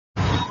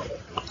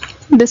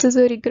This is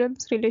a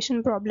recurrence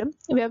relation problem.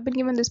 We have been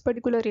given this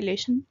particular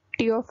relation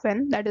T of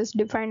n, that is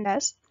defined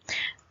as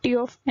T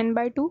of n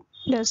by 2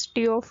 plus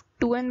T of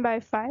 2n by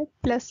 5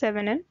 plus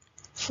 7n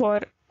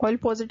for all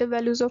positive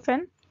values of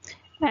n,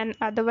 and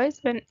otherwise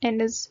when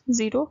n is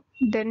 0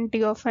 then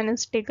T of n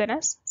is taken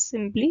as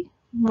simply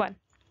 1.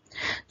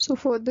 So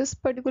for this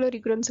particular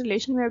recurrence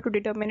relation we have to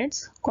determine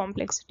its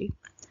complexity.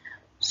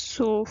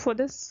 So for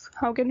this,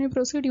 how can we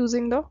proceed?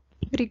 Using the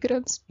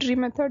recurrence tree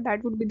method,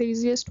 that would be the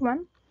easiest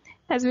one.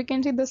 As we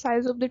can see, the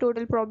size of the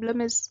total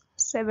problem is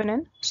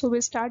 7n, so we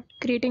start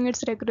creating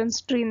its recurrence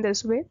tree in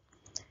this way.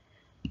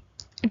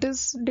 It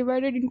is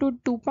divided into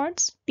two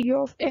parts, T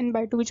of n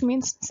by 2, which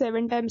means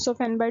 7 times of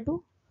n by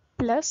 2,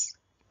 plus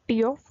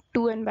T of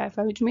 2n by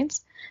 5, which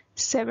means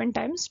 7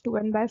 times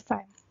 2n by 5.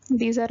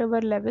 These are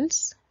our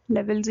levels,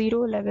 level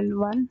 0, level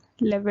 1,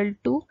 level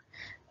 2,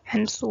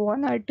 and so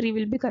on. Our tree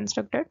will be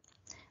constructed.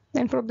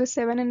 Then from the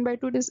 7n by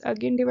 2, it is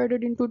again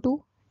divided into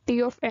 2,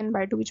 T of n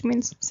by 2, which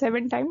means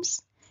 7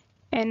 times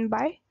n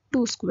by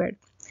 2 squared.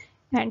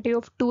 And T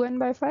of 2n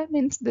by 5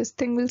 means this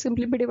thing will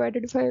simply be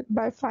divided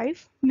by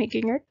 5,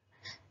 making it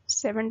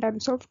 7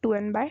 times of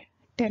 2n by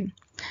 10.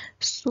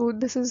 So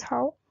this is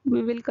how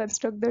we will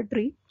construct the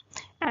tree.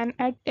 And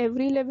at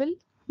every level,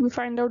 we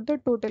find out the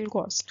total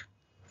cost.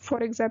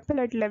 For example,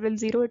 at level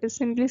 0, it is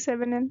simply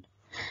 7n.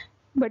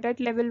 But at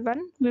level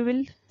 1, we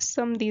will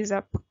sum these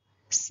up.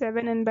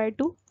 7n by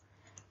 2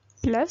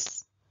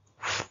 plus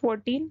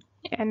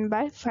 14n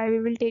by 5. We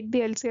will take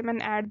the LCM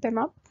and add them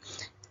up.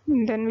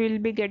 Then we will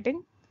be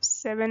getting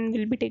 7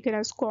 will be taken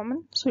as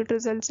common. So it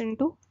results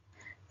into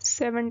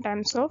 7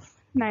 times of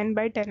 9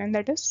 by 10, and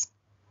that is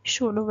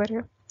shown over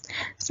here.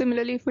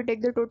 Similarly, if we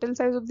take the total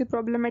size of the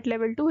problem at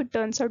level 2, it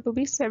turns out to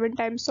be 7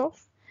 times of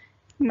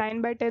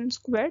 9 by 10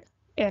 squared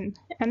n,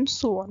 and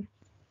so on.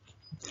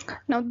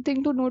 Now the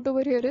thing to note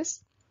over here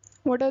is,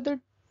 what are the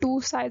two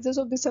sizes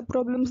of the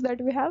subproblems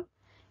that we have?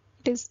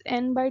 It is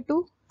n by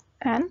 2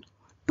 and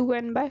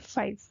 2n by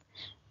 5.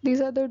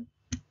 These are the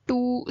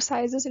two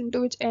sizes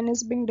into which n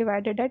is being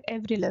divided at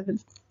every level.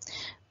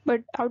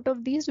 But out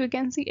of these, we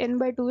can see n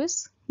by 2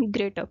 is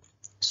greater.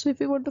 So if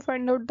we want to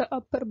find out the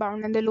upper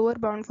bound and the lower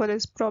bound for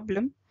this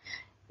problem,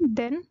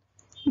 then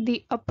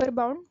the upper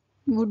bound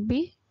would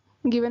be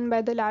given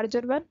by the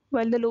larger one,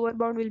 while the lower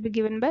bound will be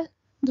given by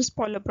the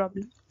smaller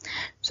problem.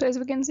 So as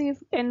we can see, if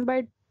n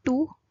by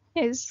 2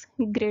 is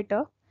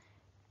greater,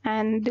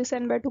 and this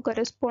n by 2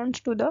 corresponds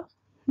to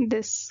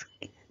this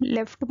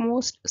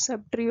leftmost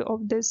subtree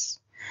of this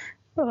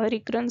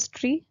recurrence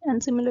tree,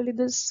 and similarly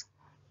this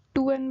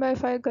 2n by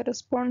 5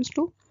 corresponds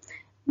to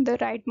the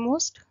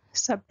rightmost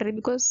subtree,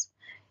 because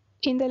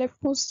in the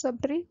leftmost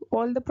subtree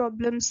all the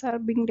problems are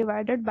being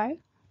divided by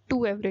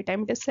 2 every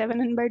time. It is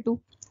 7n by 2,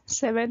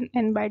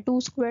 7n by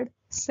 2 squared,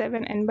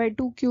 7n by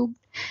 2 cubed,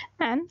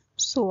 and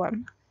so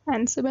on.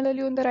 And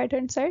similarly on the right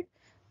hand side,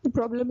 the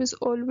problem is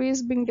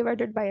always being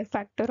divided by a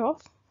factor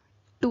of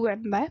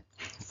 2n by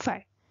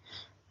 5.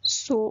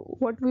 So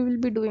what we will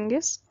be doing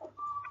is,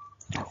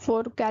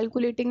 for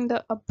calculating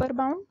the upper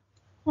bound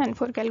and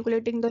for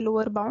calculating the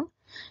lower bound,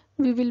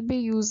 we will be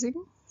using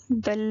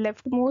the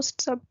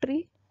leftmost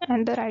subtree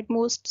and the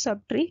rightmost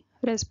subtree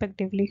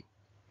respectively.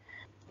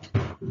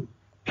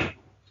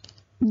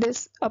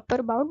 This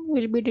upper bound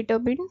will be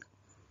determined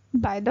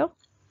by the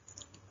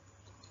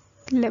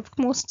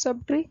leftmost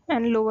subtree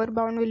and lower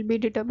bound will be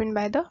determined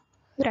by the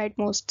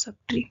rightmost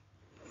subtree.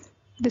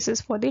 This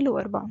is for the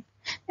lower bound.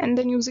 And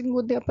then using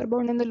both the upper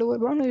bound and the lower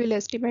bound, we will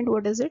estimate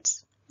what is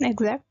its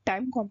exact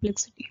time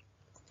complexity.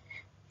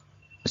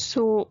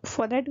 So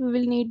for that, we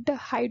will need the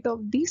height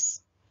of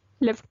this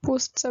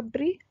leftmost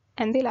subtree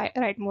and the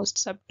rightmost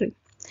subtree.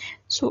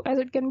 So as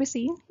it can be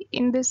seen,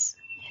 in this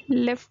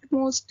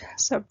leftmost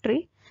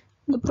subtree,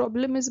 the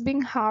problem is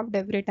being halved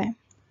every time.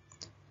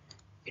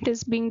 It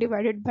is being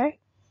divided by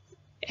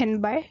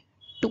n by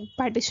 2.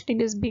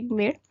 Partitioning is being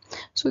made.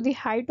 So the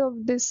height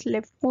of this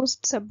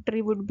leftmost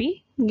subtree would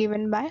be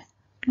given by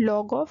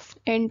log of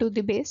n to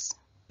the base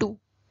 2.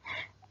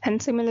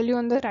 And similarly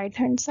on the right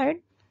hand side,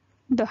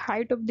 the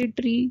height of the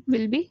tree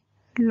will be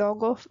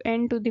log of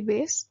n to the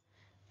base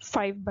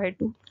 5 by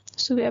 2.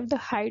 So we have the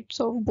heights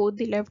of both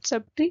the left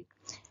subtree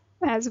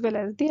as well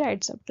as the right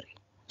subtree.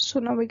 So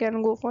now we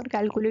can go for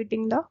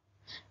calculating the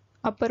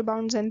upper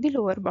bounds and the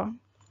lower bound.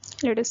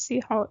 Let us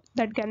see how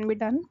that can be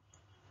done.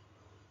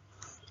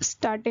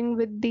 Starting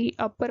with the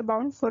upper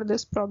bound for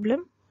this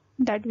problem,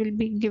 that will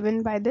be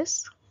given by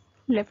this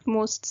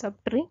leftmost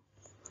subtree.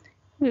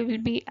 We will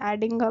be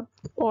adding up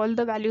all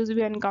the values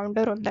we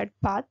encounter on that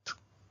path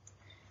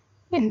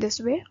in this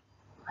way: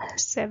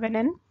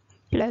 7n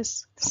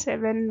plus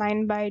 7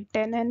 9 by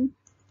 10n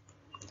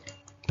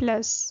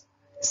plus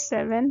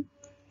 7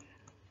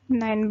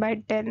 9 by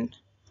 10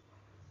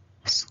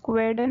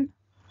 squared n.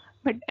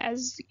 But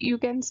as you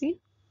can see,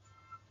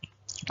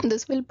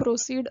 this will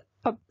proceed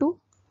up to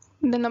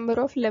the number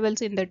of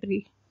levels in the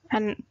tree,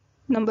 and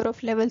number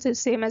of levels is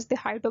same as the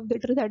height of the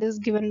tree, that is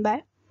given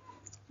by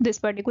this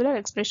particular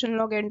expression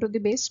log n to the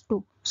base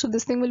 2. So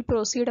this thing will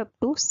proceed up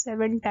to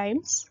 7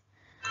 times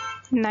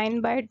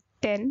 9 by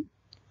 10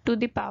 to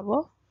the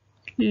power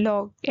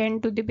log n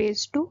to the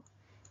base 2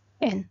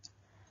 n.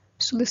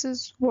 So this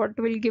is what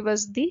will give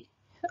us the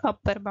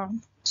upper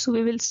bound. So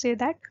we will say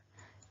that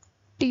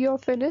T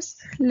of n is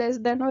less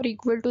than or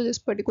equal to this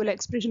particular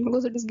expression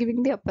because it is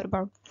giving the upper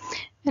bound.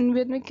 And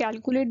when we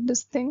calculate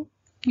this thing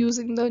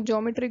using the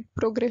geometric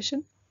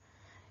progression,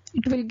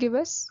 it will give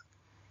us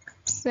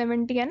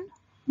 70n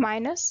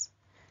minus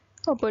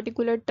a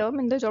particular term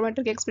in the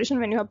geometric expression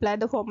when you apply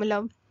the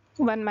formula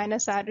 1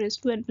 minus r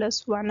raised to n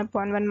plus 1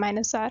 upon 1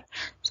 minus r.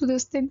 So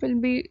this thing will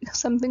be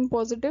something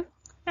positive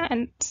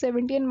and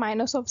 70n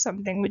minus of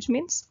something, which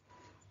means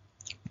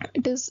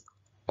it is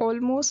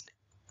almost,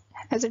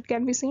 as it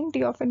can be seen,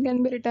 T of n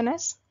can be written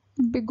as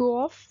big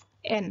O of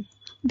n.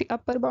 The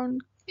upper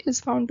bound is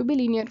found to be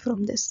linear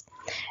from this.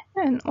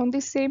 And on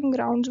the same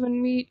grounds,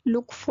 when we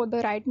look for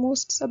the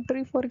rightmost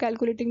subtree for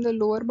calculating the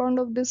lower bound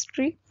of this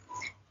tree,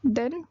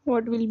 then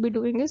what we'll be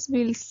doing is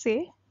we'll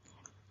say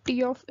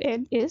T of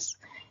n is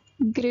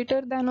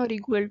greater than or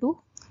equal to,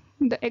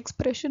 the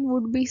expression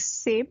would be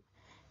same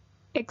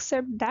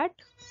except that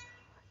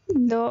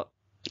the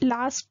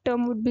last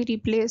term would be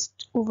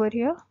replaced over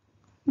here.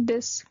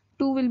 This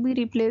 2 will be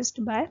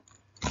replaced by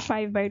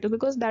 5 by 2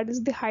 because that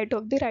is the height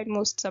of the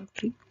rightmost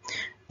subtree.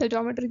 The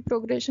geometric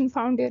progression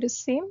found here is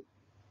same,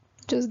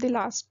 just the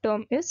last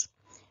term is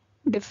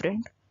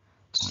different.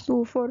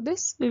 So for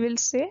this we will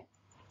say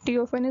T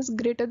of n is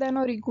greater than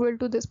or equal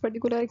to this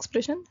particular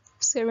expression,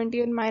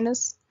 70n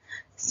minus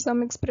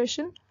some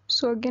expression.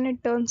 So again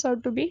it turns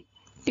out to be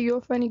T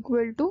of n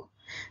equal to,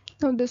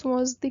 now this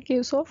was the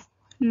case of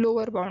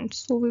lower bound,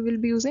 so we will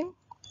be using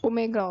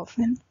omega of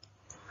n.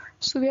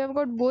 So we have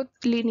got both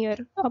linear,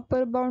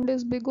 upper bound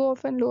is big O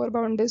of n, lower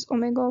bound is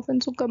omega of n.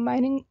 So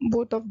combining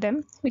both of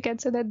them, we can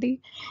say that the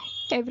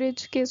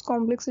average case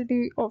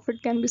complexity of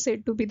it can be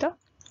said to be the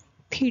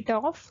theta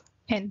of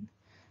n,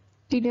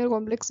 linear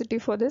complexity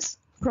for this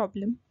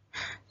problem.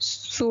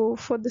 So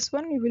for this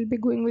one we will be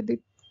going with the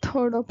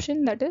third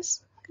option, that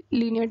is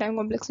linear time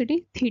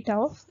complexity theta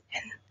of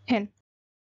n.